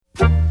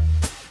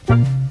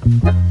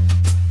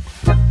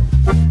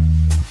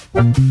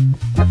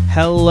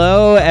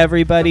Hello,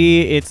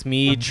 everybody. It's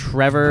me,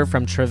 Trevor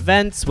from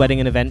Trevents, Wedding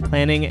and Event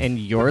Planning, and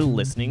you're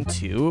listening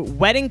to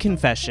Wedding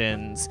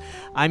Confessions.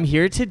 I'm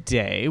here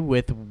today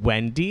with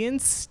Wendy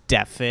and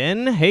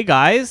Stefan. Hey,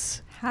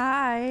 guys.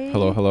 Hi.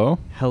 Hello, hello.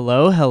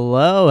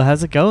 Hello.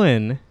 How's it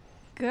going?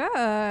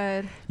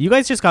 Good. You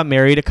guys just got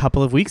married a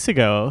couple of weeks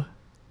ago.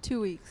 2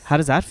 weeks. How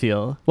does that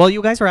feel? Well,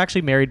 you guys were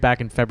actually married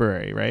back in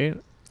February,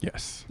 right?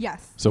 Yes.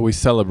 Yes. So we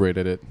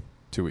celebrated it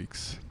 2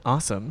 weeks.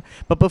 Awesome.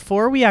 But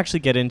before we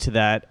actually get into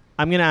that,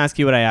 I'm going to ask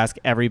you what I ask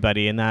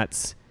everybody, and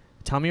that's,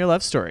 tell me your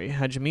love story.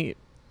 How'd you meet?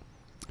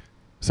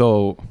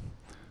 So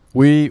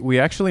we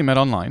actually met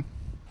online,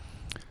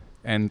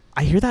 and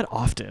I hear that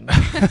often.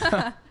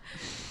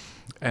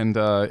 and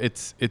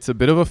it's a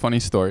bit of a funny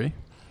story.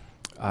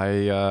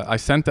 I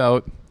sent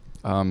out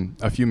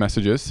a few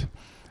messages,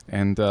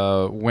 and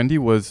Wendy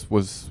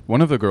was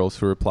one of the girls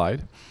who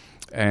replied,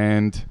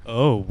 and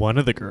Oh, one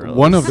of the girls.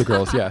 one of the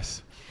girls,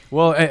 yes.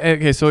 Well,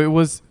 okay, so it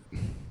was.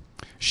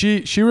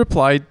 She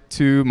replied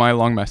to my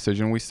long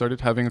message, and we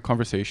started having a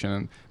conversation.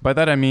 And by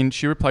that I mean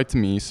she replied to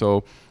me,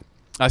 so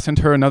I sent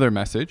her another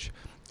message,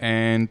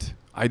 and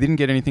I didn't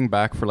get anything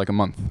back for like a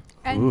month.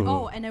 And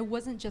Ooh. and it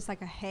wasn't just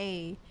like a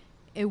hey.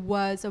 It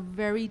was a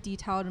very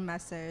detailed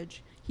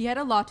message. He had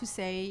a lot to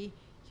say.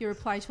 He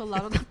replied to a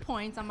lot of the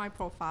points on my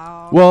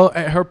profile. Well,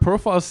 her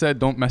profile said,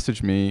 "Don't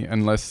message me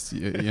unless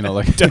you know,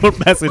 like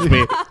Don't message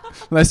me.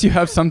 unless you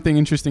have something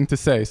interesting to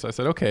say." So I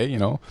said, "Okay, you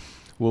know,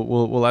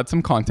 we'll add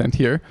some content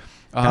here."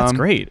 That's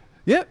great.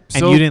 Yeah.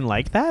 And you didn't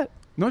like that?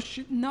 No,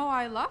 No,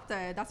 I loved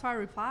it. That's why I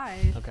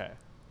replied. Okay.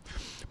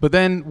 But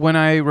then when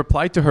I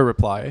replied to her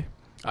reply,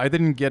 I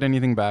didn't get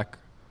anything back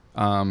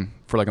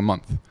for like a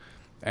month,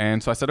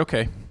 and so I said,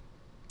 "Okay,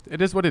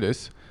 it is what it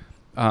is."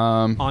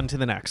 On to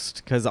the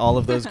next, because all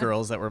of those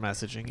girls that were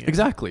messaging you.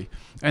 Exactly.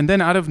 And then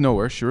out of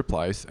nowhere, she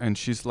replies, and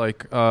she's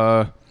like,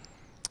 I'm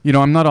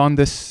not on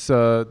this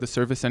the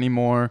service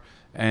anymore,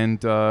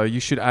 and you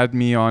should add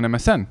me on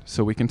MSN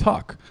so we can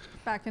talk.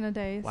 Back in the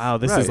days. Wow,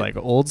 this Right. is like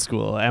old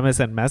school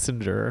MSN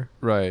Messenger.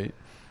 Right.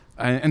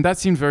 And that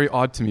seemed very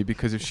odd to me,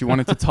 because if she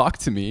wanted to talk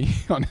to me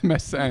on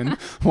MSN,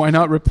 why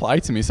not reply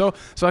to me? So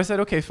I said,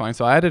 okay, fine.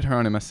 So I added her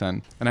on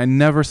MSN, and I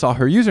never saw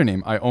her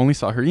username. I only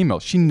saw her email.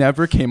 She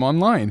never came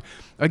online.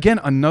 Again,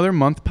 another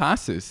month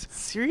passes.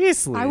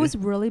 Seriously? I was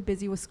really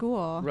busy with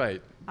school.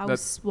 Right. I was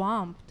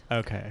swamped.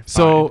 Okay.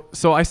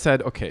 So I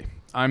said, okay,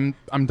 I'm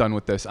done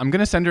with this. I'm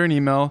gonna send her an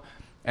email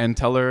and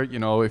tell her,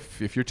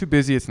 if you're too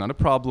busy, it's not a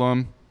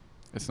problem.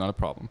 It's not a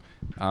problem.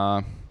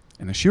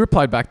 And then she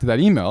replied back to that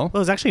email. Well,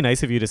 it was actually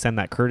nice of you to send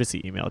that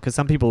courtesy email, because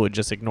some people would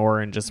just ignore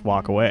and just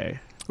walk away.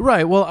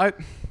 Right. Well,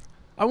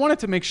 I wanted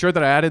to make sure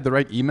that I added the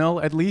right email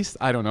at least.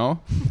 I don't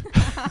know.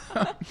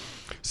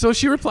 So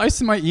she replies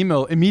to my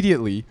email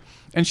immediately,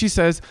 and she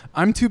says,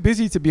 "I'm too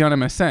busy to be on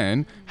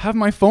MSN. Have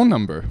my phone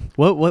number."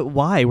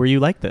 Why were you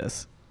like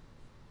this?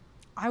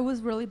 I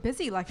was really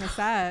busy, like I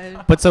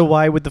said. But so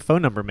why would the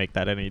phone number make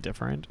that any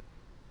different?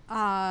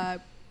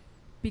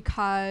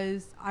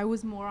 Because I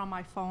was more on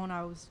my phone.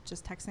 I was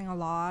just texting a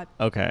lot.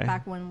 Okay.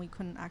 Back when we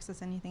couldn't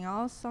access anything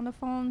else on the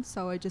phone,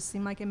 so it just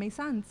seemed like it made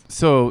sense.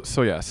 So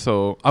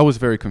I was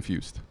very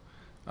confused,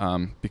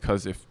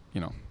 because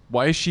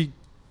why is she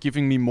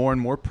giving me more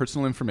and more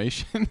personal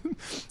information,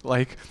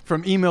 like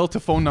from email to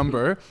phone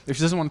number, if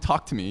she doesn't want to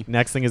talk to me?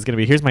 Next thing is going to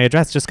be, here's my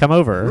address, just come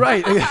over.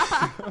 Right.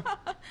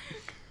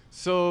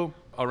 So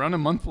around a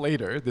month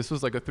later, this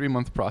was like a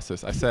 3-month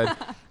process. I said,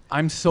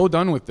 I'm so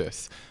done with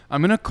this.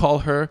 I'm going to call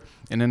her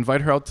and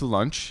invite her out to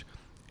lunch.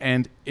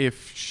 And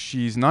if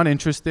she's not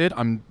interested,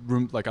 I'm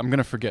going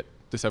to forget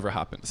this ever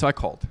happened. So I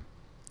called,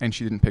 and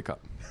she didn't pick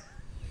up.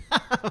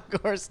 Of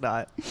course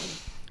not.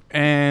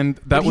 And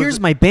that Here's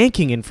my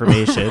banking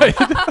information.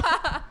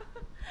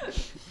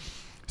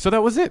 So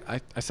that was it.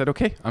 I said,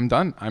 okay, I'm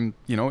done. I'm,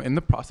 in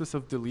the process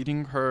of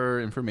deleting her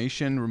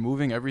information,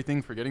 removing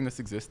everything, forgetting this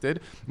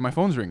existed. My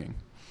phone's ringing.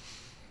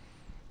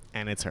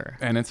 And it's her.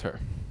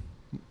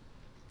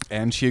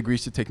 And she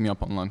agrees to take me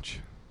up on lunch.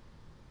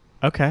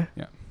 Okay.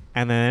 Yeah.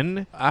 And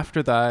then?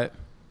 After that,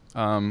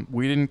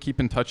 we didn't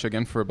keep in touch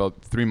again for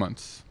about 3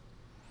 months.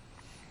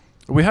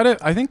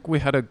 I think we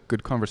had a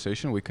good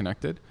conversation. We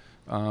connected.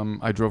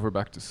 I drove her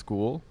back to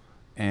school,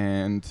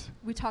 and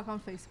We talked on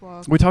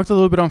Facebook. we talked a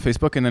little bit on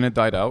Facebook, and then it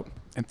died out.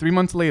 And 3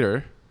 months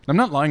later, I'm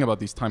not lying about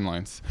these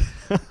timelines.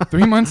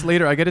 3 months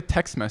later, I get a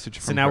text message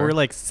from her. So now we're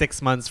like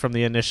 6 months from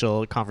the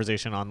initial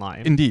conversation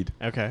online. Indeed.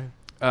 Okay.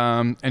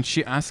 And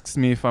she asks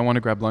me if I want to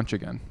grab lunch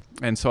again.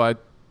 And so I'm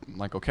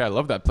like, okay, I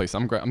love that place.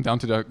 I'm down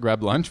to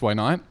grab lunch. Why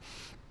not?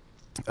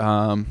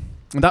 And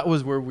that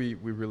was where we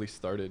really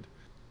started.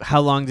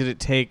 How long did it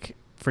take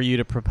for you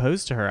to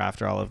propose to her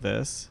after all of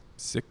this?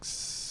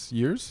 6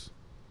 years.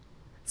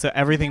 So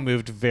everything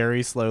moved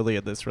very slowly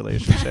in this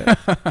relationship.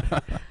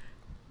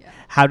 Yeah.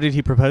 How did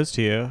he propose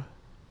to you?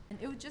 And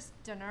it was just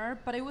dinner,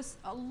 but it was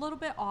a little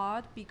bit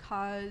odd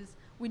because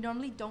we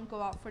normally don't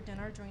go out for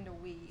dinner during the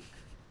week.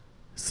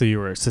 So you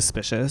were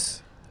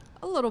suspicious?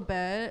 A little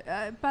bit,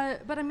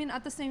 but I mean,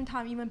 at the same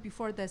time, even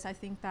before this, I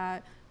think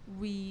that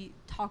we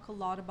talk a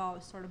lot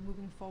about sort of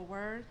moving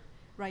forward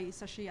right?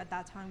 Especially at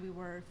that time, we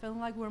were feeling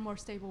like we were more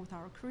stable with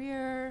our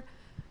career.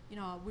 You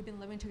know, we've been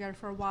living together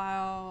for a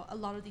while. A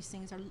lot of these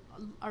things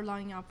are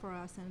lining up for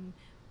us, and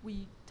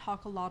we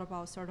talk a lot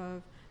about sort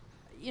of,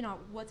 you know,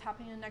 what's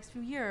happening in the next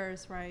few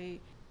years, right?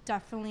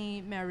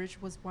 Definitely,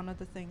 marriage was one of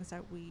the things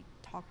that we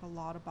talked a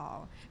lot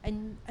about.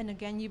 And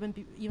again, even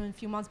a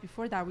few months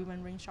before that, we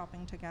went ring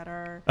shopping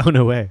together. Oh,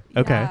 no way.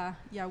 Okay.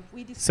 Yeah,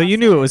 we discussed. So you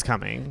knew it was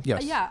coming.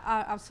 Yes. Yeah,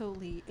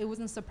 absolutely. It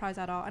wasn't a surprise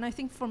at all. And I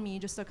think for me,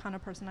 just the kind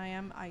of person I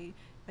am, I'm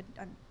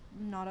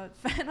not a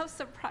fan of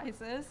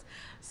surprises.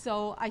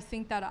 So I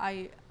think that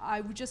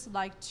I would just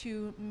like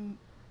to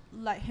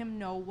let him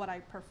know what I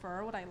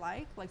prefer, what I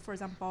like. Like, for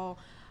example,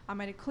 I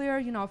made it clear,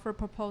 you know, for a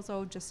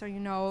proposal, just so you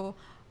know,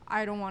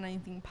 I don't want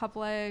anything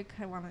public.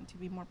 I want it to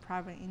be more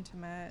private,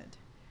 intimate.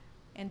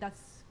 And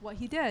that's what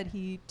he did.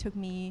 He took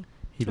me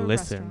to a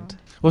listened. restaurant.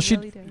 Well, He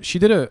really did. she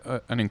did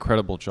an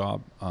incredible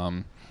job.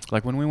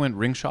 Like when we went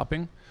ring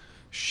shopping,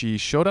 she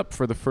showed up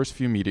for the first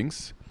few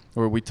meetings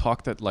where we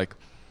talked at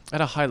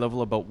a high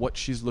level about what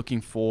she's looking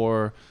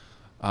for.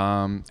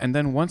 And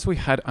then once we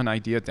had an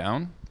idea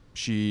down,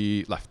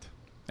 she left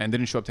and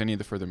didn't show up to any of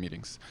the further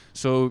meetings.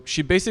 So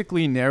she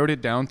basically narrowed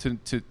it down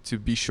to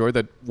be sure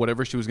that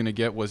whatever she was going to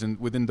get was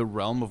within the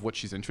realm of what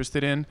she's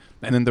interested in.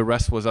 And then the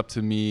rest was up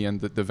to me and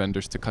the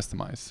vendors to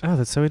customize. Oh,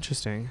 that's so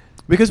interesting.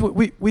 Because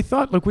we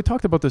thought, like, we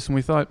talked about this and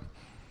we thought,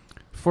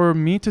 for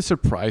me to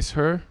surprise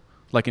her,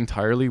 like,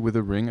 entirely with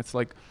a ring, it's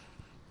like,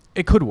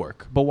 it could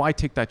work, but why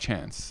take that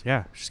chance?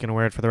 Yeah, she's gonna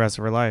wear it for the rest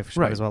of her life. She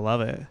might Right. as well love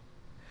it.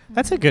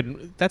 That's a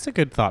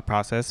good thought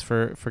process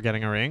for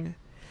getting a ring.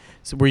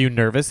 So were you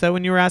nervous though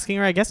when you were asking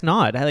her? I guess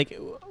not.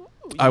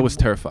 I was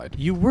terrified.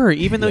 You were,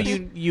 even though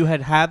Yes. you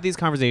had these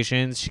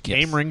conversations. She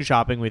came Yes. ring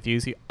shopping with you,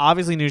 so you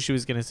obviously knew she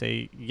was gonna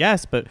say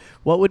yes. But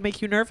what would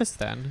make you nervous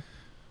then?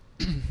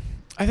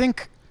 I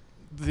think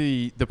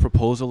the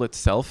proposal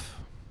itself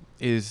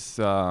is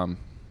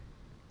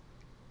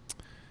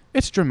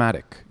it's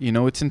dramatic. You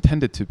know, it's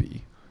intended to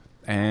be,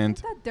 I and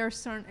think that there are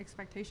certain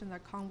expectations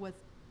that come with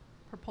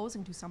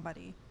proposing to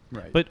somebody.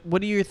 right. But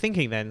what are you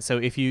thinking then? So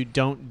if you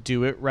don't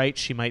do it right,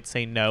 she might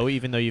say no,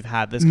 even though you've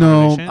had this No,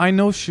 conversation? I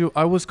know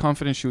I was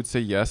confident she would say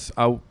yes.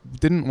 I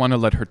didn't want to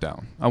let her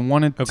down. I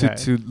wanted Okay.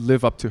 to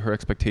live up to her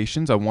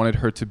expectations. I wanted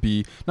her to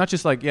be not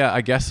just like, yeah,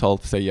 I guess I'll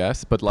say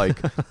yes, but like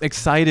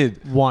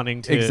excited.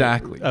 Wanting to.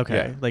 Exactly, Okay.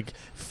 yeah. Like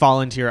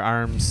fall into your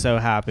arms so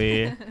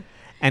happy.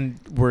 And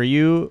were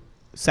you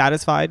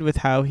satisfied with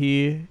how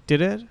he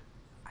did it?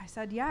 I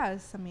said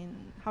yes. I mean,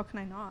 how can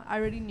I not? I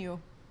already knew.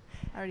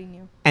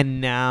 And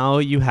now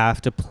you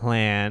have to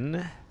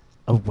plan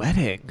a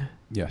wedding.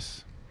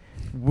 Yes.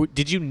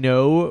 Did you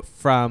know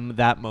from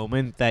that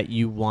moment that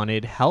you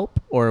wanted help,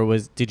 or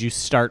did you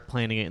start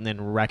planning it and then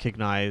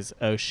recognize,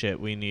 oh shit,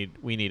 we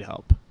need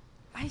help?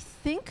 I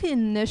think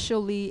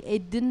initially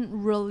it didn't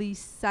really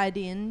set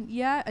in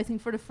yet. I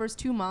think for the first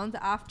 2 months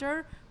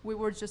after, we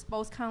were just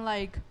both kind of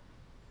like,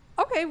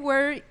 okay,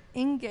 we're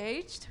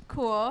engaged,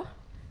 cool.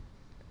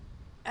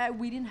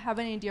 We didn't have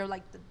any idea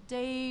like the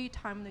day,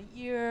 time of the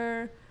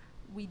year.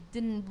 We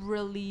didn't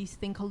really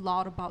think a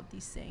lot about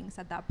these things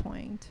at that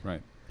point.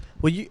 Right.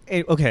 Well,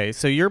 okay,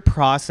 so your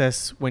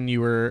process when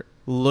you were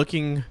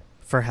looking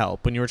for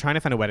help, when you were trying to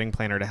find a wedding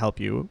planner to help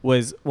you,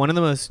 was one of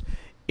the most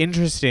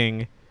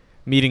interesting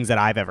meetings that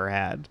I've ever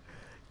had.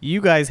 You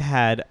guys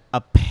had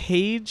a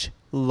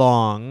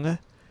page-long,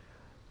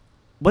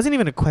 wasn't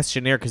even a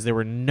questionnaire because there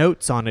were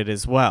notes on it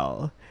as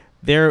well.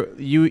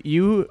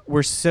 You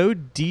were so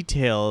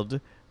detailed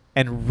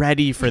and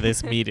ready for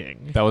this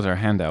meeting. That was our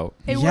handout.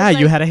 It was Yeah,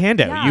 you had a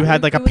handout. You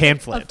had like a it was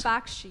pamphlet. a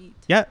fact sheet.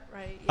 Yeah.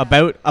 Right.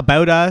 Yeah.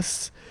 About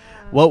us,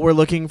 Yeah. what we're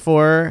looking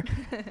for,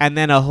 and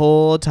then a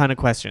whole ton of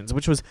questions,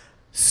 which was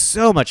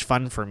so much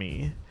fun for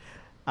me.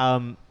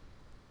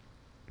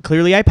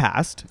 Clearly I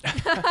passed.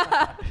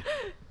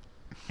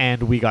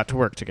 And we got to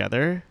work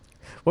together.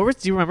 Do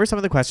you remember some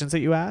of the questions that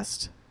you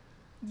asked?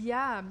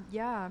 Yeah.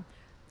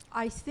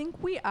 I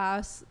think we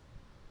asked,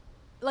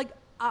 like,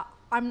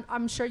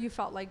 I'm sure you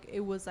felt like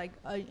it was like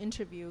an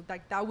interview,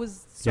 like that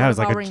was sort It was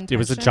of our it was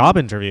a intention. job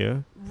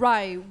interview.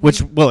 Right.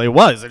 It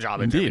was a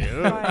job Indeed.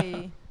 interview.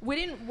 Right. We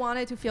didn't want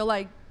it to feel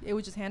like it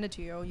was just handed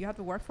to you. You have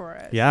to work for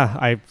it. Yeah,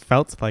 I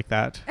felt like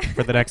that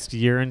for the next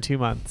year and 2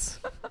 months.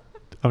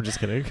 I'm just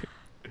kidding.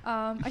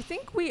 I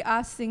think we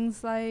asked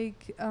things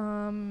like,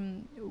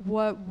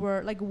 what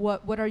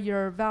are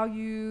your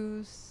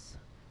values?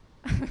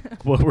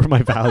 What were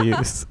my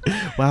values?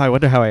 Wow, I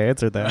wonder how I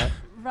answered that.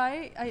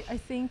 Right. I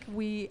think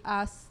we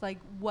asked like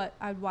what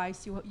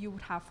advice you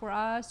would have for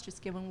us,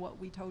 just given what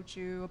we told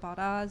you about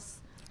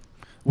us.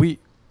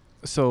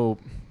 So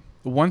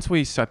once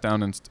we sat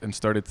down and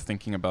started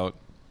thinking about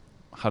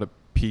how to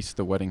piece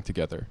the wedding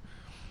together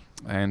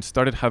and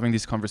started having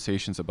these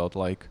conversations about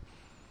like,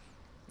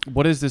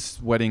 what does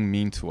this wedding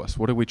mean to us?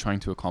 What are we trying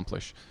to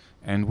accomplish?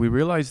 And we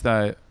realized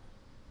that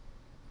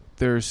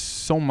there's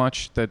so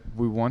much that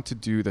we want to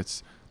do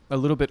that's a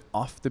little bit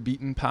off the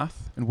beaten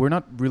path, and we're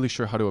not really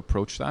sure how to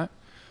approach that.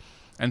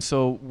 And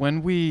so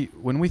when we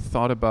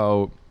thought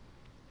about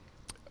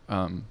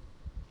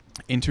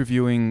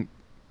interviewing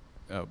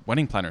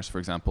wedding planners, for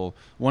example,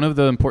 one of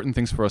the important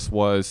things for us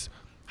was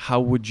how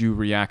would you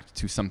react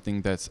to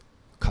something that's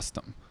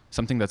custom,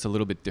 something that's a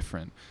little bit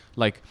different.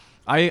 Like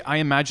I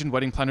imagined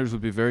wedding planners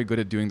would be very good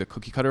at doing the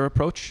cookie cutter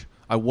approach.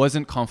 I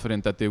wasn't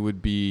confident that they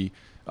would be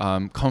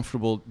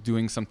comfortable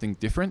doing something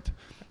different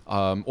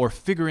or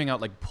figuring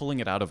out, like pulling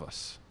it out of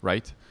us,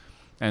 right?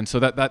 And so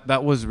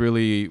that was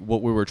really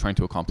what we were trying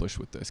to accomplish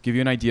with this. Give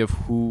you an idea of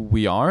who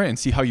we are and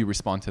see how you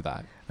respond to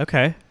that.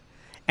 Okay.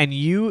 And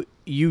you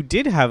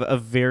did have a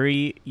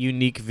very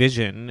unique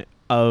vision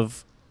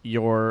of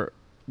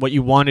what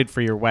you wanted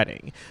for your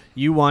wedding.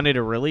 You wanted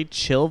a really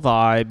chill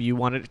vibe. You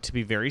wanted it to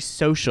be very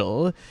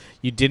social.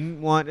 You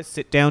didn't want a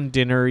sit-down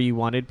dinner. You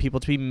wanted people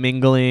to be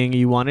mingling.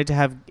 You wanted to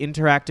have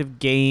interactive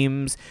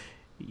games.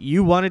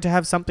 You wanted to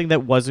have something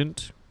that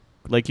wasn't,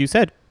 like you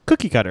said,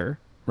 cookie cutter.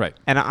 Right.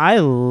 And I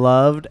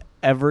loved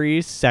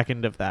every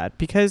second of that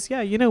because,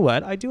 yeah, you know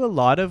what? I do a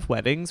lot of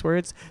weddings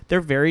where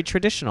they're very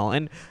traditional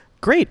and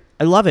great.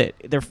 I love it.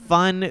 They're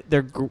fun.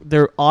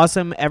 They're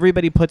awesome.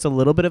 Everybody puts a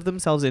little bit of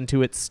themselves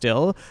into it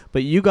still,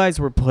 but you guys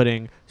were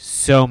putting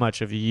so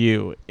much of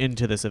you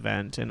into this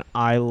event, and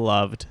I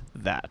loved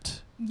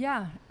that.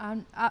 Yeah,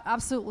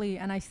 absolutely.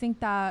 And I think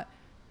that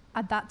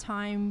at that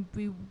time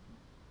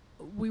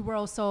we were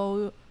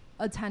also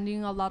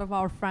attending a lot of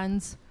our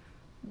friends'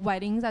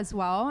 weddings as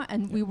well,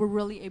 and we were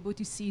really able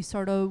to see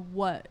sort of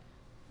what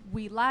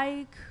we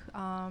like,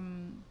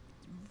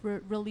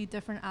 really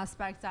different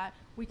aspects that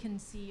we can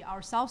see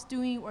ourselves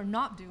doing or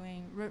not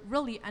doing,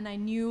 really. And I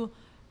knew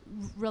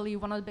really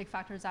one of the big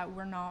factors that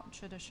we're not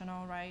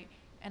traditional, right?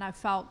 And I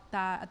felt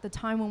that at the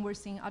time when we're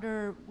seeing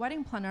other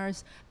wedding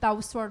planners, that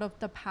was sort of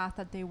the path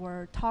that they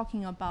were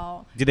talking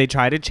about. Did they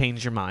try to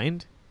change your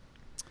mind?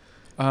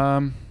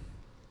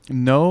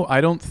 No,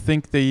 I don't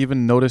think they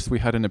even noticed we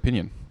had an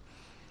opinion.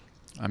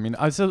 I mean,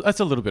 that's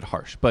a little bit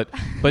harsh, but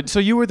so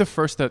you were the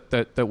first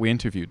that we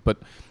interviewed, but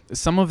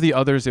some of the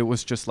others, it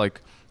was just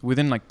like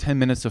within like 10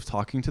 minutes of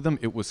talking to them,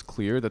 it was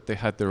clear that they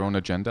had their own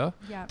agenda.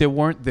 Yeah. They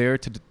weren't there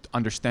to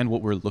understand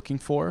what we're looking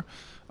for.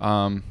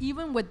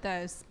 Even with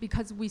this,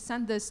 because we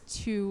sent this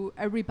to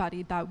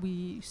everybody that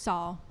we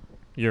saw.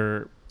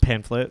 Your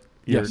pamphlet?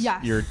 Yes.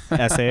 Your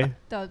essay?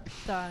 The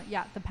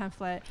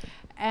pamphlet.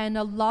 And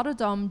a lot of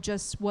them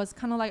just was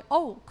kind of like,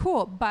 oh,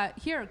 cool, but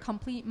here,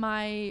 complete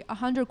my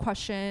 100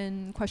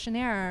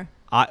 questionnaire.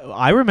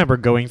 I remember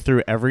going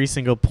through every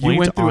single point. You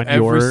went through on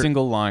every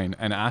single line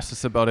and asked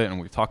us about it, and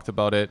we talked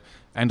about it.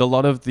 And a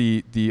lot of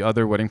the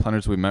other wedding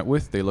planners we met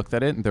with, they looked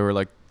at it and they were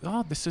like,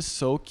 oh, this is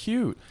so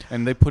cute.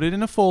 And they put it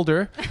in a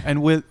folder,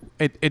 and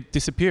it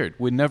disappeared.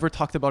 We never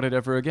talked about it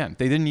ever again.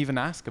 They didn't even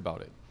ask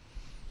about it.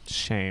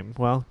 Shame.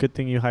 Well, good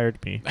thing you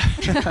hired me.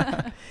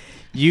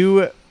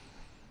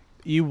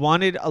 You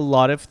wanted a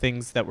lot of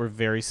things that were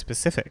very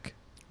specific.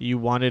 You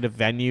wanted a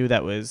venue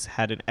that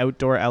had an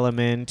outdoor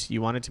element.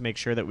 You wanted to make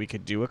sure that we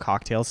could do a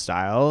cocktail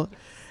style.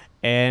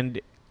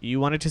 And you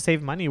wanted to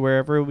save money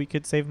wherever we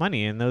could save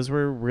money. And those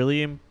were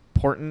really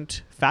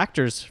important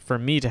factors for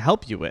me to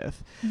help you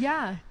with.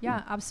 Yeah,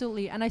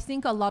 absolutely. And I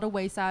think a lot of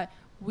ways that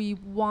we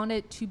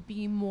wanted to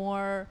be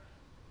more,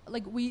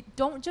 like, we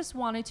don't just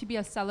want it to be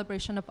a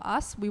celebration of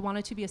us. We want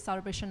it to be a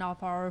celebration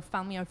of our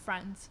family and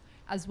friends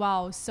as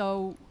well.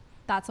 So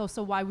that's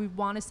also why we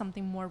wanted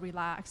something more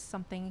relaxed,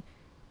 something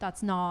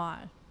that's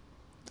not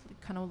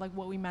kind of like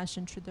what we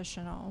mentioned,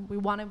 traditional. We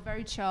wanted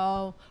very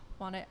chill,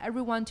 wanted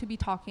everyone to be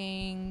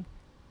talking,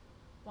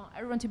 want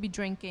everyone to be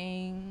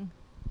drinking.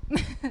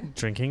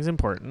 Drinking's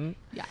important.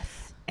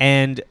 Yes.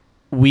 And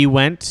we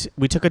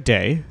took a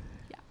day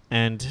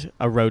and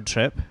a road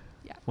trip,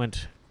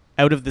 went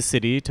out of the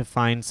city to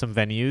find some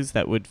venues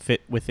that would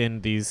fit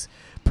within these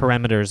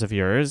parameters of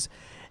yours.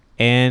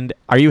 And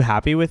are you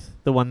happy with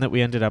the one that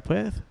we ended up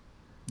with?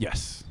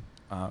 Yes,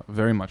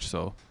 very much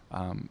so.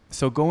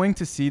 So going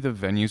to see the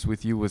venues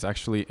with you was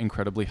actually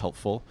incredibly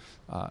helpful.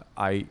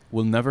 I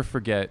will never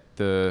forget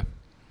the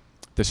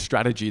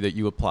strategy that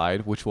you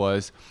applied, which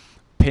was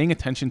paying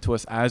attention to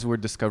us as we're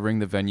discovering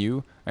the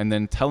venue and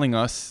then telling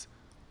us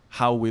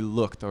how we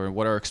looked or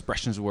what our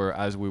expressions were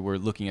as we were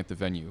looking at the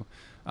venue.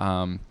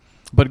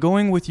 But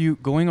going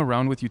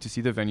around with you to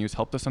see the venues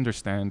helped us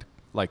understand,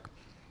 like,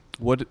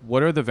 what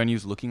are the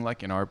venues looking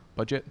like in our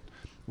budget?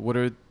 What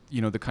are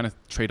the kind of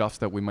trade-offs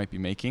that we might be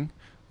making,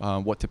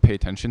 what to pay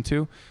attention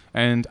to.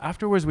 And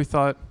afterwards we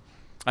thought,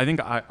 I think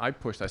I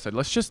pushed, I said,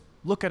 let's just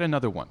look at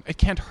another one. It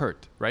can't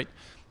hurt, right?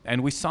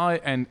 And we saw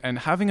it, and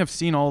having have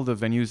seen all the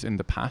venues in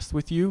the past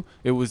with you,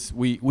 it was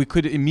we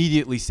could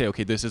immediately say,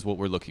 okay, this is what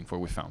we're looking for.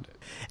 We found it.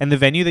 And the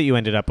venue that you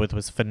ended up with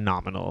was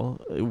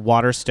phenomenal.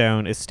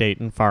 Waterstone Estate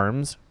and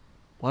Farms.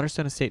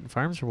 Waterstone Estate and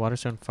Farms or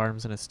Waterstone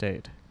Farms and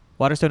Estate?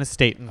 Waterstone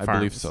Estate and Farms. I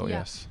believe so,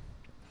 yes.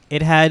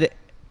 It had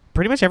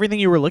pretty much everything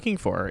you were looking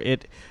for.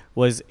 It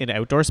was an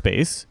outdoor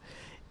space.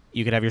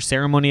 You could have your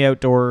ceremony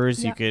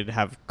outdoors. You could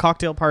have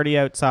cocktail party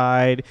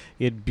outside.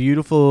 You had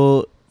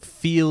beautiful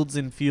fields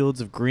and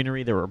fields of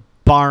greenery. There were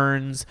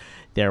barns.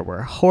 There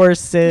were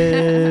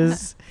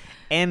horses.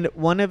 And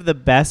one of the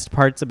best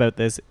parts about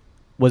this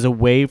was a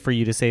way for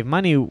you to save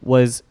money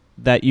was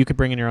that you could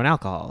bring in your own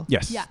alcohol.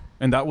 Yes. Yeah.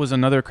 And that was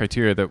another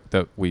criteria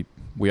that we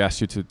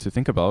asked you to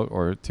think about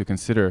or to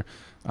consider,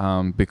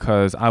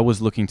 because I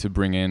was looking to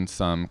bring in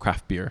some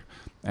craft beer,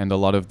 and a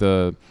lot of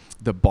the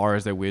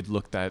bars that we had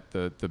looked at,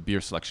 the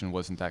beer selection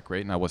wasn't that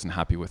great, and I wasn't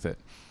happy with it.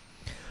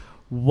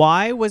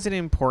 Why was it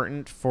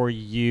important for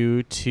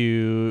you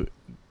to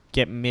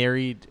get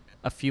married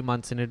a few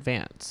months in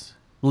advance,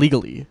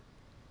 legally?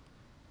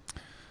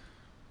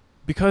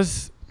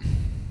 Because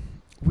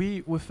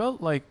we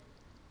felt like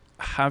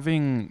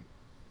having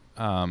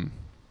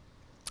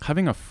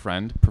a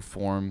friend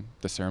perform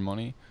the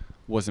ceremony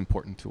was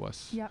important to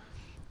us. Yeah.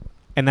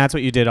 And that's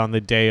what you did on the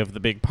day of the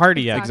big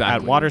party at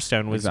Exactly.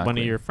 Waterstone, was one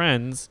Exactly. of your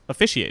friends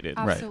officiated.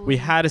 Absolutely. We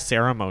had a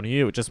ceremony.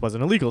 It just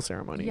wasn't a legal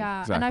ceremony.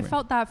 Yeah, and I Exactly.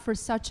 felt that for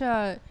such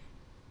a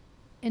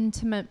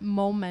intimate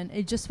moment,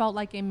 it just felt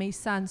like it made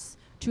sense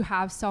to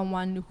have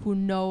someone who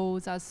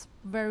knows us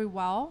very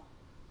well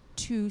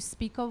to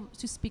speak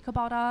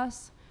about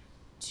us,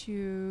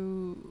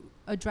 to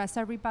address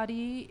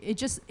everybody. It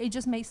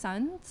just makes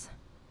sense.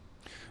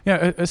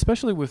 Yeah,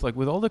 especially with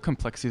all the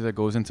complexity that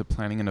goes into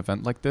planning an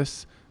event like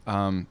this.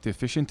 The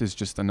officiant is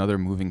just another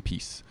moving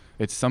piece.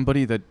 It's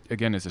somebody that,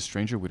 again, is a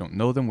stranger. We don't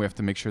know them. We have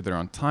to make sure they're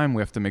on time.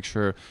 We have to make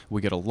sure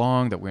we get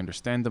along, that we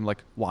understand them.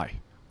 Like, why?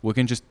 We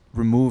can just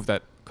remove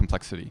that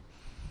complexity.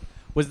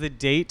 Was the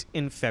date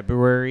in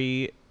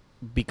February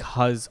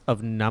because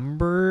of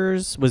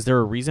numbers? Was there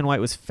a reason why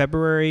it was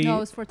February?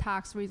 No, it's for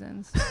tax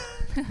reasons.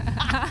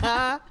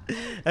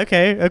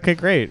 Okay,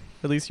 great.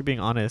 At least you're being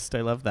honest.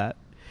 I love that.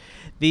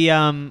 The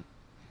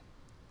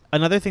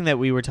another thing that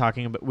we were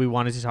talking about,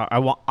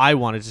 I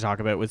wanted to talk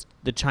about, was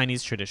the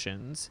Chinese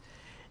traditions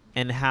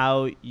and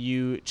how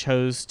you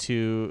chose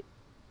to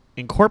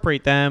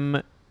incorporate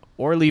them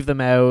or leave them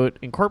out,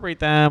 incorporate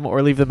them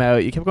or leave them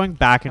out. You kept going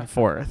back and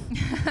forth.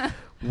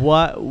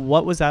 What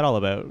was that all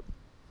about?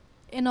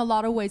 In a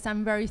lot of ways,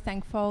 I'm very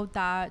thankful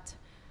that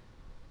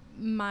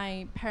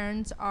my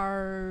parents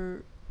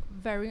are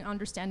very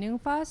understanding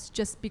of us,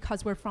 just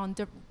because we're from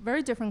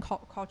very different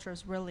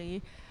cultures,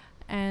 really.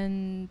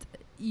 And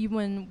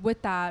even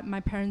with that, my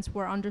parents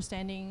were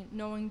understanding,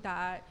 knowing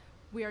that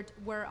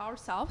we're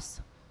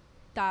ourselves.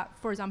 That,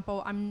 for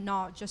example, I'm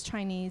not just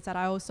Chinese, that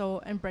I also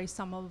embrace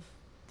some of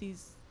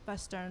these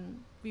Western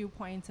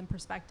viewpoints and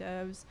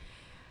perspectives.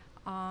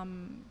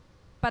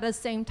 But at the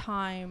same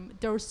time,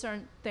 there were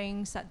certain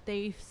things that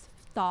they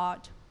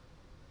thought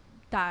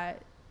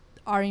that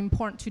are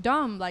important to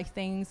them, like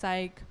things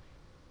like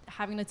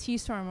having a tea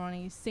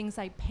ceremony, things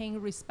like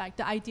paying respect,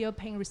 the idea of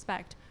paying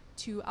respect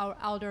to our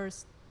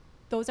elders.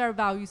 Those are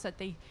values that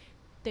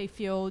they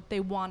feel they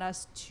want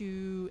us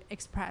to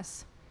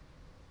express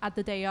at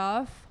the day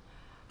of.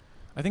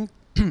 I think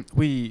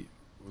we,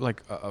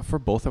 for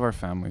both of our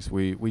families,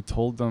 we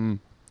told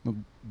them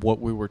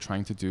what we were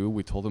trying to do.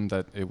 We told them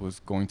that it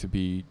was going to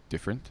be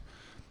different.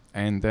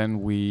 And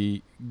then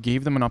we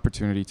gave them an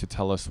opportunity to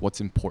tell us what's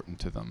important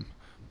to them.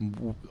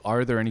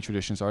 Are there any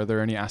traditions? Are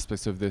there any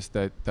aspects of this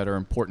that are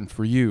important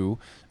for you?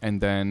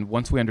 And then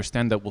once we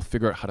understand that, we'll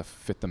figure out how to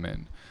fit them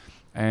in.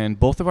 And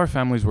both of our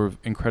families were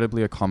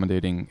incredibly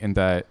accommodating in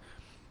that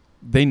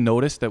they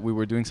noticed that we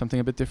were doing something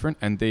a bit different,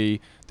 and they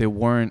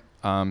weren't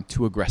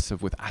too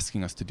aggressive with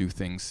asking us to do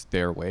things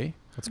their way.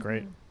 That's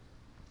great.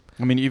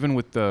 I mean, even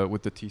with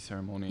the tea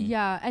ceremony.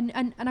 Yeah,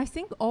 and I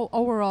think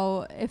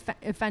overall,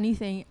 if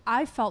anything,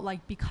 I felt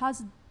like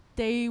because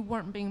they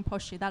weren't being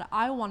pushy, that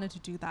I wanted to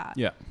do that.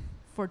 Yeah.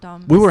 For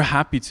them. We were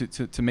happy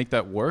to make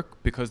that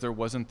work, because there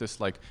wasn't this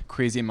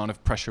crazy amount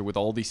of pressure with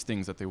all these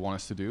things that they want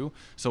us to do.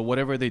 So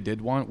whatever they did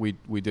want, we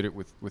did it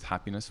with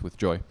happiness, with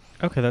joy.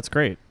 Okay, that's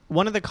great.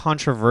 One of the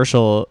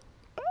controversial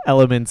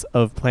elements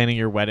of planning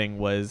your wedding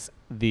was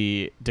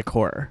the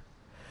decor.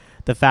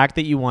 The fact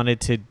that you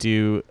wanted to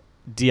do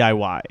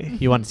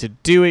DIY. You wanted to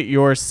do it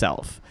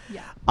yourself.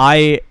 Yeah.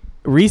 I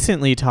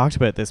recently talked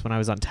about this when I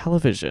was on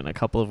television a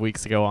couple of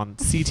weeks ago on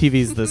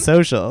CTV's The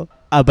Social,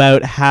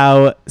 about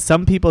how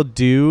some people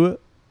do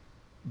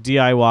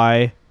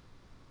DIY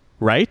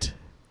right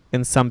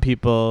and some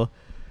people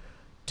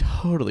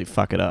totally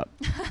fuck it up.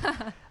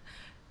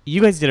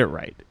 You guys did it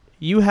right.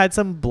 You had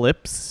some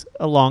blips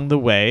along the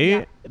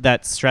way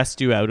that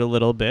stressed you out a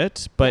little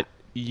bit, but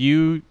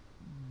you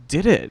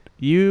did it.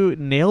 You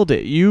nailed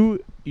it. Your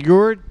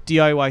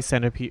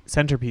DIY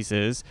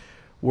centerpieces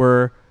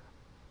were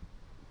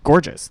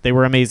gorgeous. They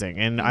were amazing.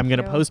 And I'm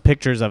going to post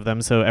pictures of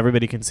them so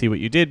everybody can see what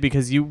you did,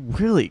 because you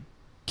really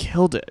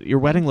killed it. Your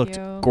wedding looked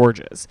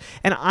gorgeous.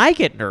 And I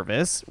get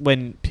nervous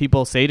when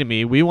people say to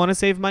me, we want to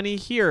save money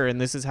here and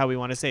this is how we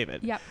want to save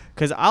it. Yep.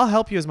 Because I'll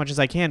help you as much as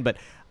I can, but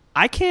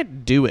I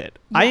can't do it.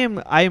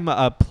 Yeah. I am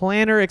a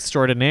planner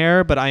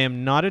extraordinaire, but I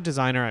am not a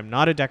designer. I'm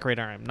not a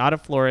decorator. I'm not a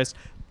florist.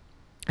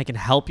 I can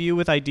help you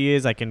with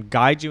ideas. I can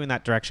guide you in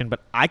that direction,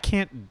 but I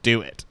can't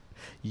do it.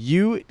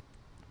 You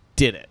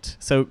did it.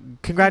 So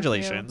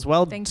congratulations.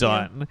 Well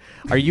done.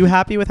 Are you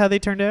happy with how they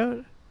turned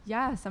out?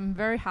 Yes, I'm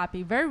very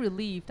happy. Very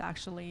relieved,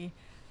 actually.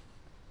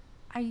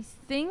 I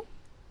think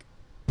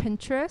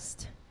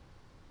Pinterest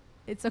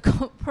it's a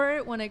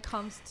culprit when it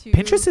comes to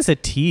Pinterest is a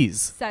tease.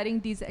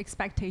 setting these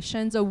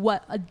expectations of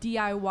what a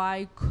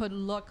DIY could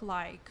look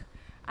like.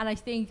 And I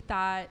think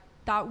that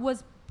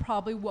was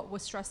probably what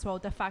was stressful.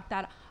 The fact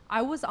that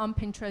I was on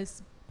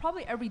Pinterest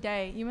probably every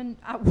day, even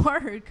at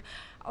work.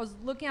 I was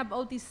looking at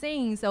all these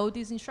things, all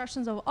these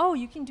instructions of, oh,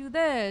 you can do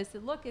this.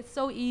 Look, it's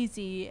so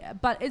easy.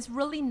 But it's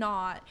really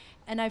not.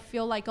 And I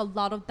feel like a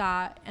lot of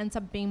that ends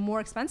up being more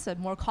expensive,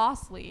 more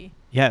costly.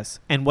 Yes.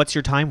 And what's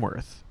your time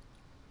worth?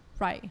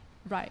 Right.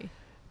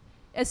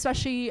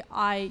 Especially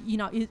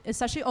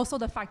especially also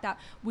the fact that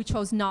we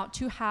chose not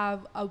to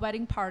have a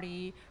wedding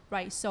party,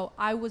 right? So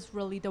I was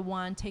really the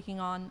one taking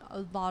on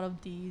a lot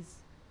of these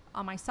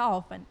on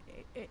myself, and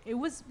it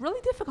was really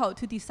difficult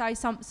to decide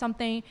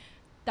something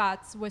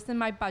that's within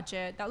my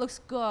budget, that looks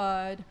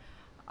good,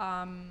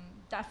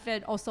 that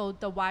fit also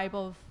the vibe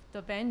of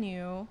the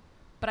venue.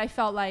 But I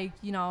felt like,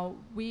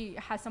 we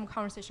had some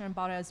conversation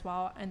about it as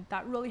well, and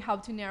that really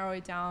helped to narrow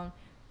it down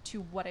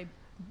to what it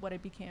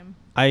became.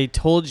 I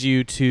told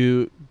you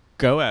to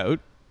go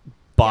out,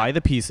 buy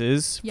the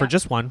pieces for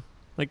just one.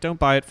 Like, don't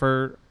buy it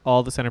for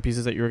all the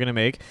centerpieces that you were going to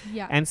make,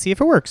 and see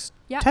if it works.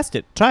 Test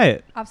it, try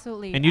it.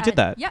 Absolutely. And you did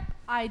that. Yep,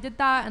 I did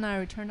that, and I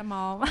returned them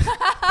all.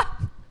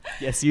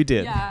 Yes, you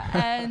did. Yeah,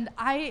 and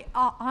I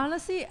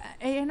honestly, it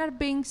ended up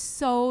being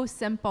so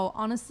simple.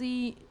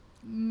 Honestly,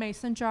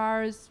 mason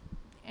jars,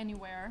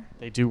 anywhere.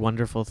 They do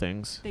wonderful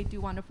things.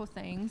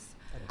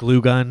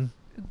 Glue gun.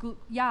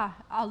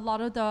 A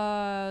lot of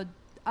the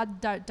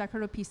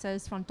decorative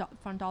pieces from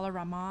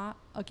Dollarama,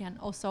 again,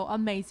 also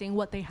amazing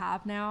what they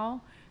have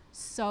now.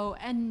 So,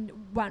 and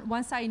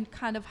once I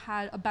kind of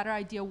had a better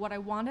idea what I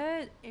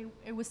wanted,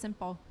 it was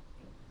simple.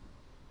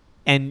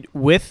 And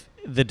with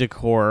the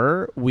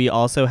decor, we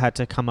also had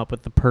to come up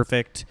with the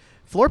perfect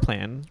floor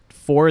plan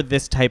for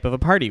this type of a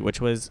party,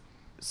 which was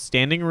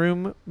standing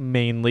room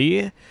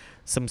mainly,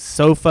 some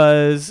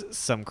sofas,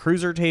 some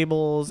cruiser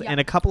tables, and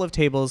a couple of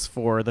tables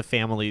for the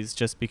families,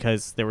 just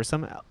because there were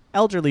some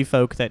elderly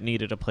folk that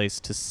needed a place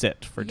to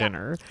sit for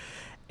dinner.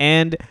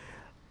 And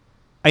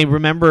I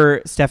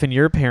remember, Stefan,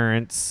 your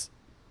parents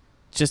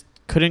just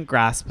couldn't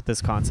grasp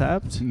this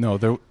concept. No,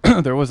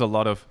 there was a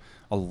lot of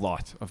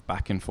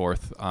back and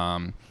forth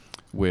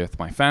with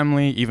my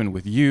family, even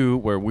with you,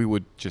 where we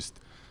would just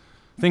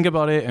think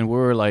about it and we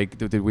were like,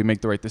 did we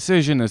make the right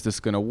decision? Is this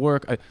going to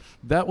work?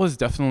 That was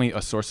definitely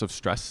a source of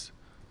stress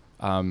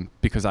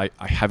because I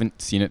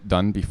haven't seen it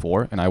done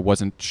before and I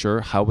wasn't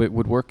sure how it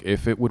would work,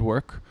 if it would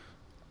work.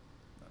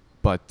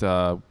 But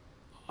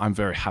I'm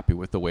very happy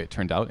with the way it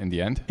turned out in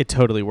the end. It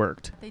totally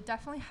worked. They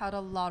definitely had a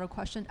lot of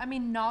questions. I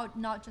mean,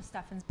 not just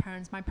Stefan's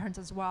parents, my parents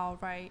as well,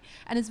 right?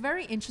 And it's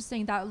very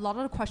interesting that a lot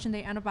of the questions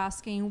they ended up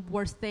asking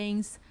were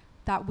things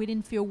that we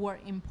didn't feel were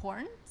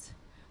important.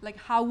 Like,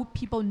 how would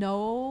people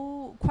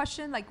know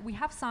question? Like, we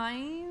have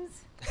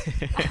signs.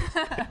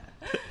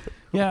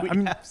 Yeah, I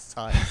mean, have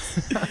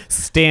signs.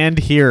 Stand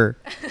here.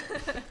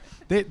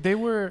 They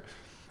were,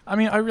 I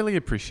mean, I really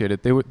appreciate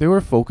it. They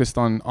were focused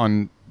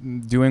on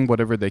doing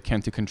whatever they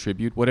can to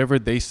contribute. Whatever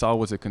they saw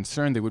was a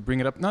concern, they would bring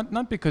it up.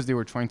 Not because they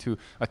were trying to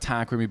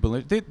attack or be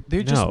belligerent.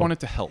 They just wanted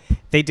to help.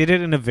 They did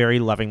it in a very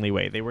lovingly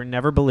way. They were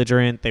never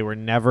belligerent. They were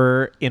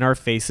never in our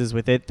faces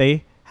with it.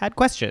 They had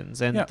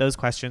questions, and those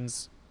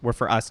questions were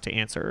for us to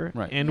answer.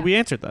 Right. And we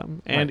answered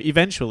them. And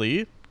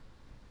eventually,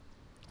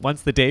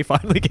 once the day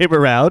finally came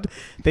around,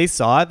 they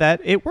saw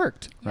that it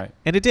worked. Right.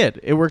 And it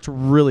did. It worked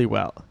really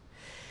well.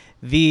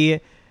 The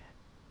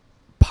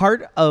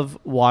part of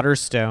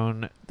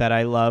Waterstone that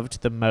I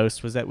loved the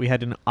most was that we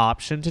had an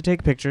option to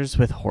take pictures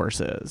with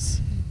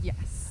horses.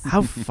 Yes.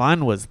 How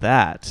fun was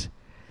that?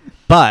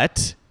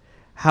 But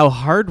how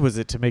hard was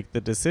it to make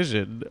the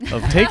decision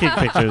of taking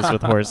pictures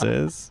with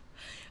horses?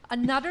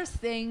 Another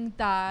thing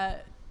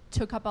that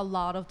took up a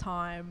lot of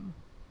time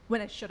when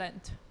it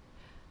shouldn't.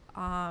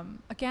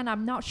 Again,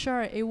 I'm not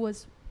sure. It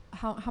was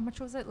how much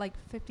was it? Like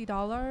 $50?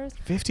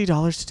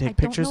 $50 to take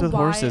pictures with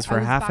horses for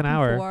half an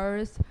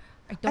hour.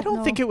 I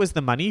don't think it was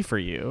the money for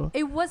you.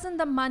 It wasn't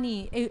the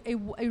money.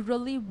 It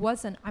really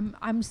wasn't.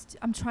 I'm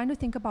trying to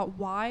think about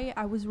why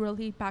I was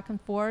really back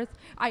and forth.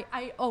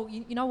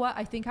 You know what?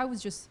 I think I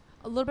was just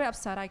a little bit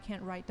upset I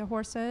can't ride the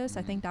horses.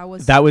 I think that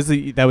was the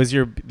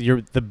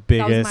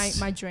biggest. That was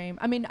my dream.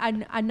 I mean,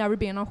 I'd never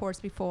been on a horse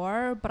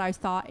before, but I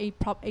thought it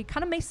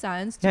kind of makes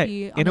sense to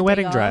be on in a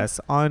wedding dress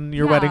on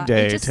your wedding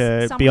day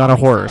to be on a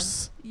horse.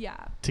 Sense.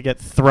 Yeah. To get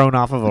thrown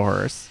off of a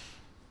horse.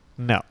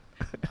 No.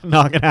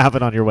 Not going to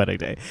happen on your wedding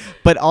day.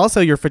 But also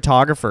your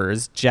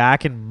photographers,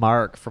 Jack and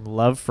Mark from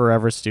Love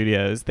Forever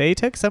Studios, they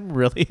took some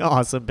really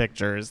awesome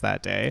pictures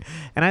that day.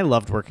 And I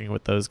loved working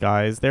with those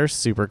guys. They're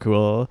super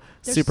cool.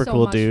 They're super so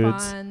cool much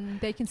dudes. Fun.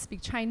 They can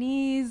speak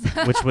Chinese.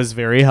 Which was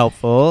very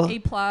helpful. A+,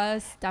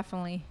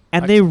 definitely.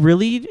 And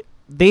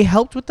they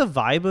helped with the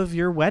vibe of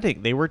your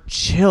wedding. They were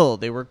chill.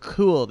 They were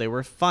cool. They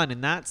were fun.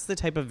 And that's the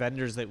type of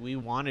vendors that we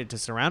wanted to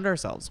surround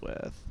ourselves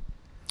with.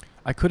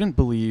 I couldn't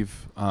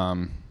believe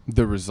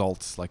the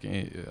results, like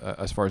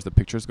as far as the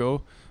pictures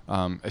go,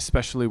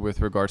 especially with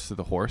regards to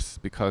the horse,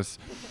 because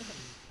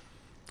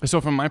So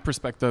from my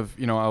perspective,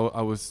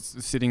 I was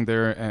sitting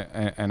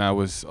there and I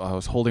was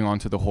holding on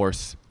to the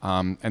horse.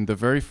 And the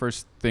very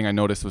first thing I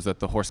noticed was that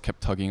the horse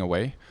kept tugging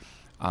away.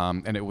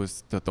 And it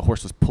was that the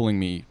horse was pulling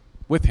me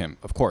with him,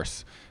 of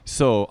course.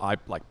 So I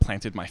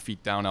planted my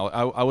feet down.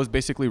 I was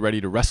basically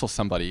ready to wrestle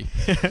somebody.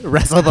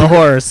 Wrestle the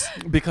horse.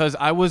 Because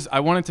I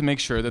wanted to make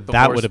sure that the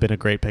that horse would have been a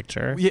great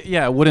picture.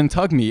 Yeah, it wouldn't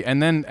tug me.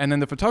 And then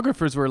the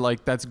photographers were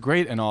like, that's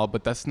great and all,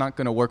 but that's not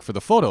going to work for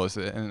the photos.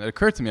 And it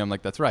occurred to me, I'm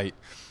like, that's right.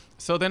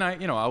 So then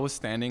I was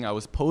standing, I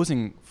was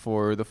posing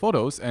for the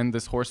photos, and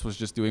this horse was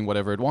just doing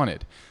whatever it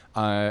wanted.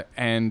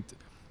 And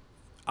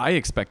I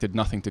expected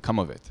nothing to come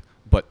of it.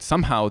 But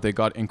somehow they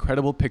got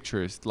incredible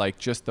pictures, like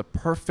just the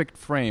perfect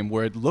frame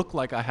where it looked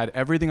like I had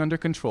everything under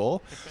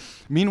control.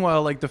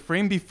 Meanwhile, like the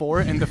frame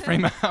before and the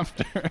frame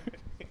after.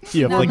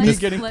 You have Now like let's- this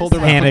getting let's pulled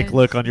around. panic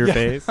look on your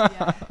face.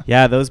 Yeah.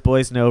 Yeah, those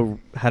boys know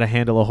how to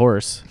handle a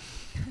horse.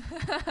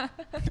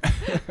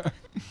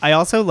 I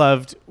also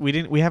loved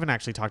we haven't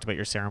actually talked about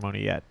your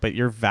ceremony yet, but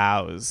your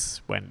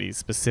vows, Wendy,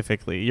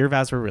 specifically. Your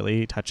vows were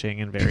really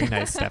touching and very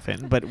nice,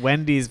 Stefan. But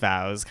Wendy's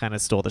vows kind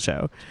of stole the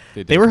show.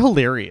 They were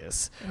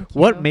hilarious. Thank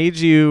What you. made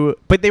you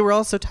but they were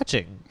also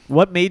touching.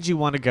 What made you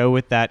want to go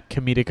with that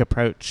comedic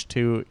approach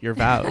to your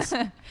vows?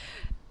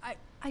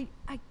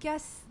 I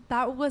guess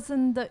that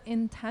wasn't the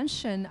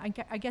intention.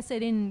 I guess I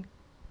didn't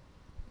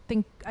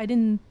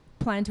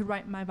plan to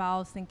write my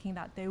vows thinking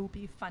that they would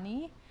be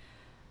funny.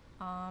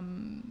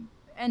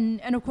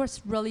 And of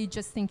course, really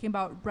just thinking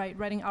about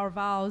writing our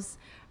vows,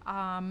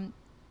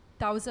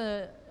 that was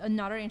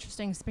another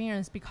interesting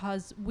experience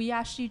because we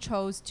actually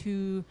chose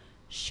to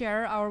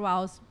share our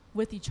vows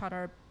with each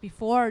other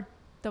before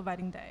the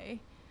wedding day.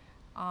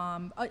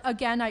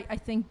 Again, I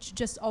think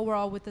just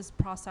overall with this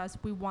process,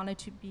 we wanted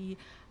to be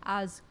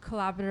as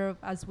collaborative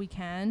as we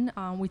can.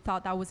 We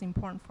thought that was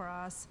important for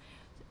us.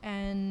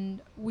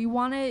 And we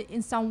wanted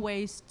in some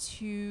ways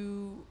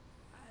to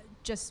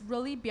just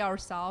really be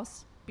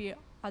ourselves, be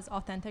as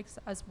authentic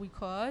as we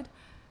could,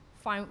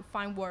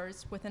 find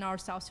words within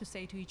ourselves to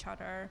say to each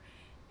other.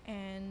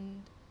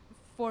 And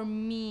for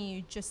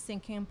me, just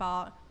thinking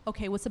about,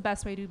 okay, what's the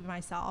best way to be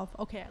myself?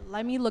 Okay,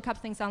 let me look up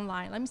things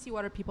online. Let me see what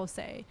other people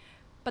say.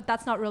 But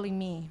that's not really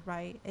me,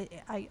 right?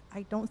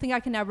 I don't think I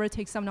can ever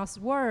take someone else's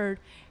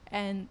word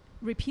and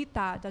repeat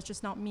that. That's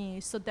just not me.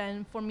 So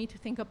then for me to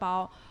think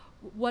about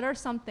what are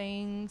some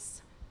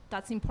things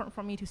that's important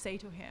for me to say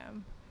to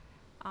him?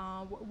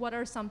 What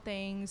are some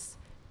things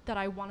that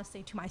I want to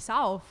say to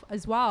myself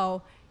as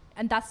well?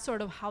 And that's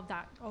sort of how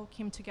that all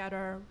came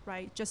together,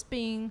 right? Just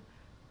being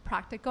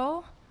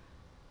practical,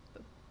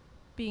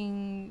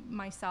 being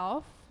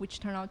myself, which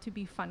turned out to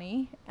be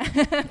funny.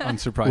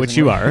 Unsurprisingly. Which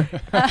you are.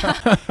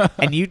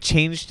 And you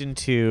changed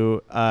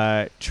into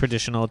a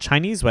traditional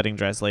Chinese wedding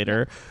dress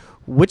later.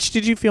 Which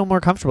did you feel more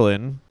comfortable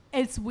in?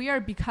 It's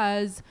weird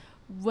because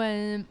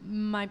when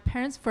my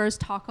parents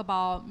first talked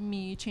about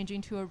me changing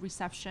to a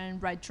reception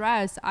red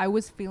dress, I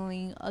was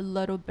feeling a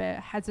little bit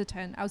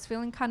hesitant. I was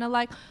feeling kind of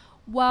like,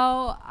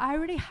 well, I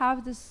already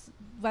have this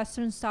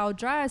Western style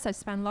dress I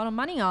spent a lot of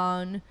money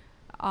on.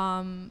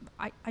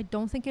 I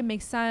don't think it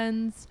makes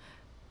sense.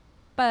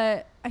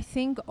 But I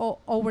think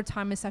over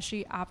time,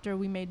 especially after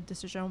we made the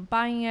decision on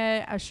buying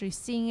it, actually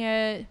seeing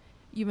it,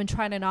 even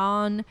trying it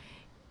on,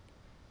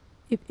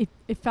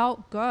 it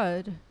felt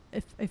good.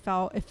 It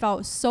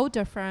felt so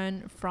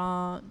different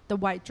from the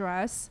white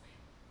dress.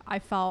 I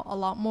felt a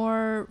lot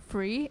more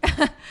free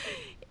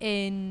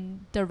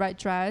in the red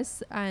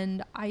dress,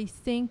 and I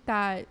think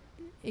that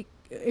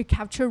it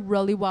captured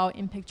really well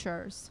in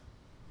pictures.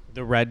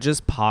 The red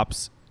just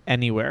pops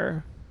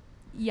anywhere.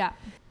 Yeah.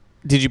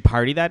 Did you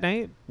party that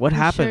night? What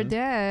happened? Sure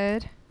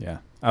did. Yeah,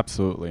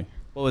 absolutely.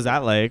 What was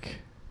that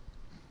like?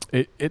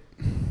 It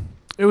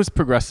was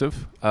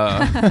progressive.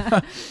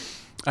 I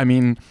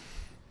mean,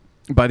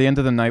 by the end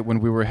of the night when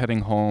we were heading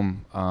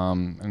home,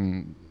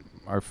 and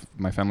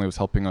my family was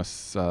helping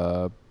us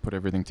put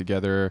everything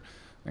together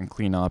and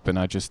clean up, and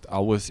I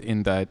was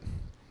in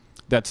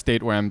that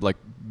state where I'm like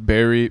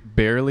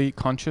barely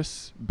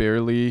conscious,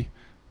 barely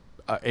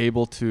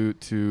able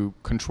to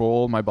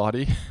control my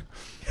body.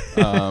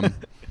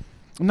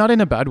 Not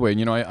in a bad way,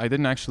 I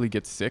didn't actually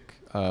get sick,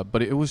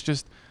 but it was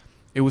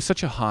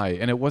such a high,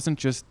 and it wasn't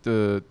just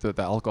the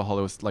alcohol.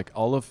 It was like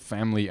all of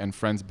family and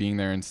friends being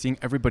there and seeing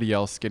everybody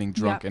else getting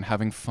drunk and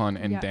having fun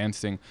and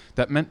dancing.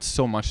 That meant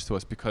so much to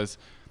us because,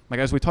 like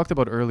as we talked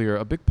about earlier,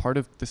 a big part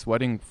of this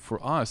wedding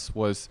for us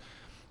was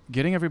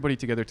getting everybody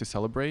together to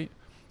celebrate.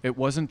 It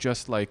wasn't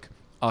just like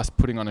us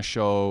putting on a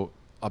show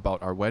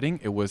about our wedding.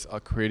 It was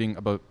creating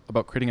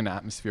an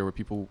atmosphere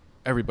where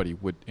everybody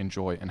would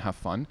enjoy and have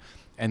fun.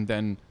 And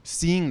then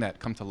seeing that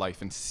come to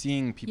life and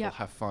seeing people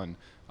have fun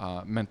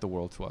meant the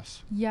world to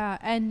us. Yeah,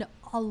 and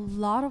a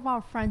lot of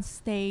our friends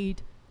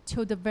stayed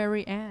till the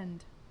very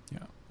end. Yeah,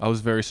 I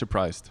was very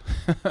surprised.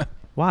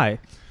 Why?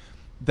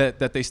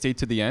 That they stayed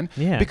to the end.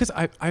 Yeah. Because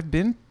I've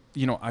been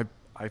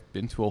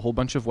to a whole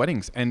bunch of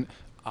weddings, and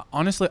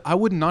honestly, I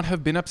would not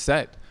have been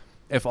upset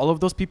if all of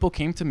those people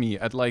came to me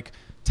at like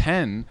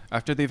 10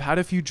 after they've had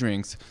a few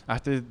drinks,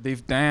 after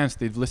they've danced,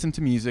 they've listened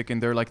to music,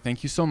 and they're like,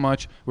 thank you so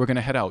much, we're going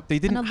to head out. They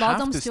didn't And a lot of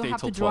have them to still stay have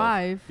till to 12.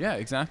 drive. Yeah,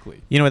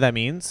 exactly. You know what that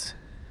means?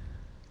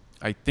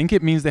 I think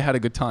it means they had a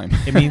good time.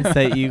 It means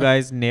that you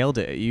guys nailed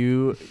it.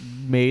 You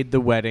made the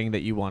wedding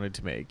that you wanted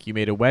to make. You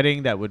made a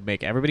wedding that would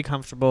make everybody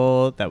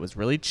comfortable, that was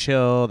really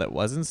chill, that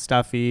wasn't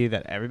stuffy,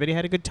 that everybody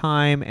had a good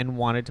time and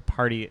wanted to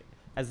party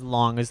as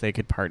long as they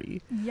could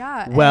party.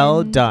 Yeah.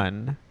 Well and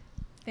done.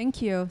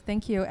 Thank you.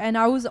 And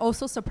I was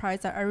also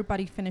surprised that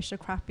everybody finished the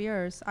craft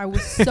beers. I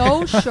was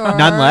so sure.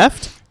 None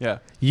left? Yeah.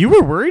 You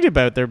were worried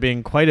about there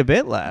being quite a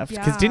bit left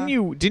because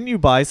Yeah. didn't you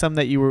buy some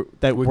that We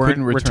weren't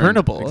couldn't return.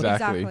 returnable?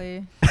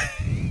 Exactly.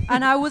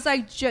 And I was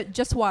like,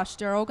 just watch.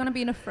 They're all going to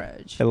be in a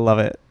fridge. I love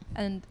it.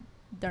 And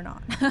they're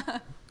not.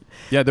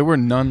 Yeah, there were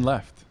none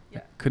left.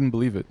 Yeah. Couldn't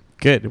believe it.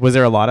 Good. Was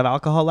there a lot of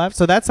alcohol left?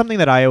 So that's something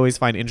that I always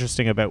find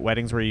interesting about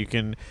weddings where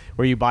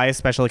you buy a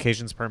special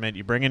occasions permit,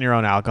 you bring in your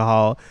own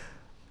alcohol,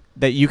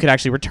 that you could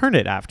actually return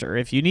it after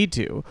if you need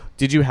to.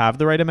 Did you have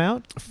the right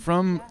amount?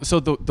 So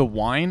the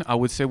wine, I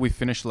would say we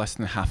finished less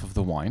than half of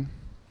the wine.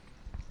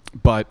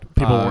 But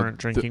People weren't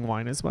drinking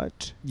wine as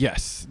much.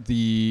 Yes,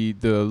 the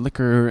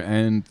liquor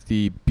and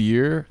the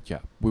beer, yeah,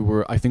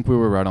 I think we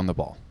were right on the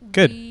ball.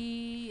 Good.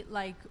 We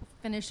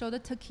finished all the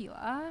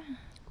tequila.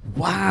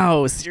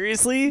 Wow,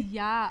 seriously?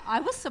 Yeah, I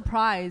was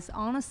surprised,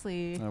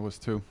 honestly. I was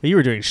too. You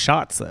were doing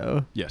shots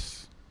though.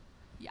 Yes.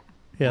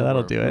 Yeah,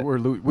 that'll do it.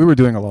 We were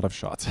doing a lot of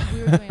shots.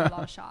 We were doing a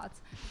lot of shots.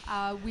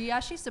 We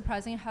actually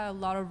surprisingly had a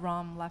lot of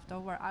rum left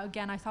over.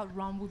 I thought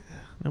rum would...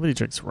 Nobody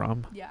drinks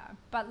rum. Yeah,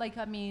 but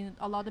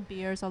a lot of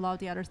beers, a lot of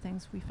the other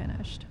things we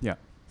finished. Yeah.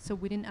 So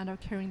we didn't end up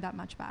carrying that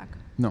much back.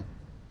 No,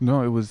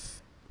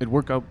 it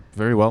worked out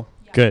very well.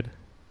 Yeah. Good.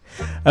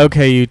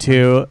 Okay, you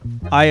two.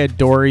 I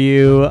adore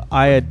you.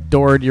 I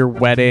adored your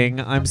wedding.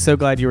 I'm so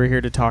glad you were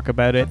here to talk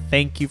about it.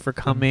 Thank you for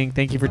coming.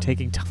 Thank you for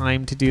taking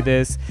time to do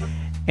this.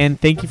 And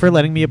thank you for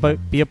letting me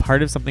be a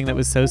part of something that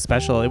was so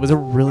special. It was a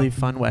really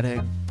fun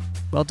wedding.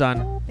 Well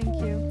done. Thank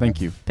you.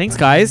 Thank you. Thanks,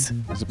 guys.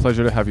 It was a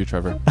pleasure to have you,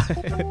 Trevor.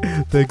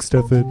 Thanks,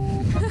 Stefan.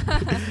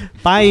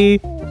 Bye.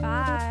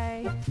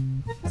 Bye.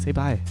 Say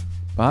bye.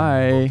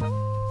 Bye.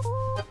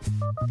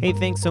 Hey,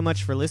 thanks so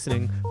much for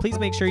listening. Please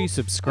make sure you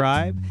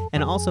subscribe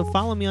and also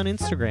follow me on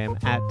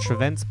Instagram at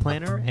Trevents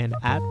Planner and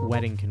at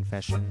Wedding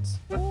Confessions.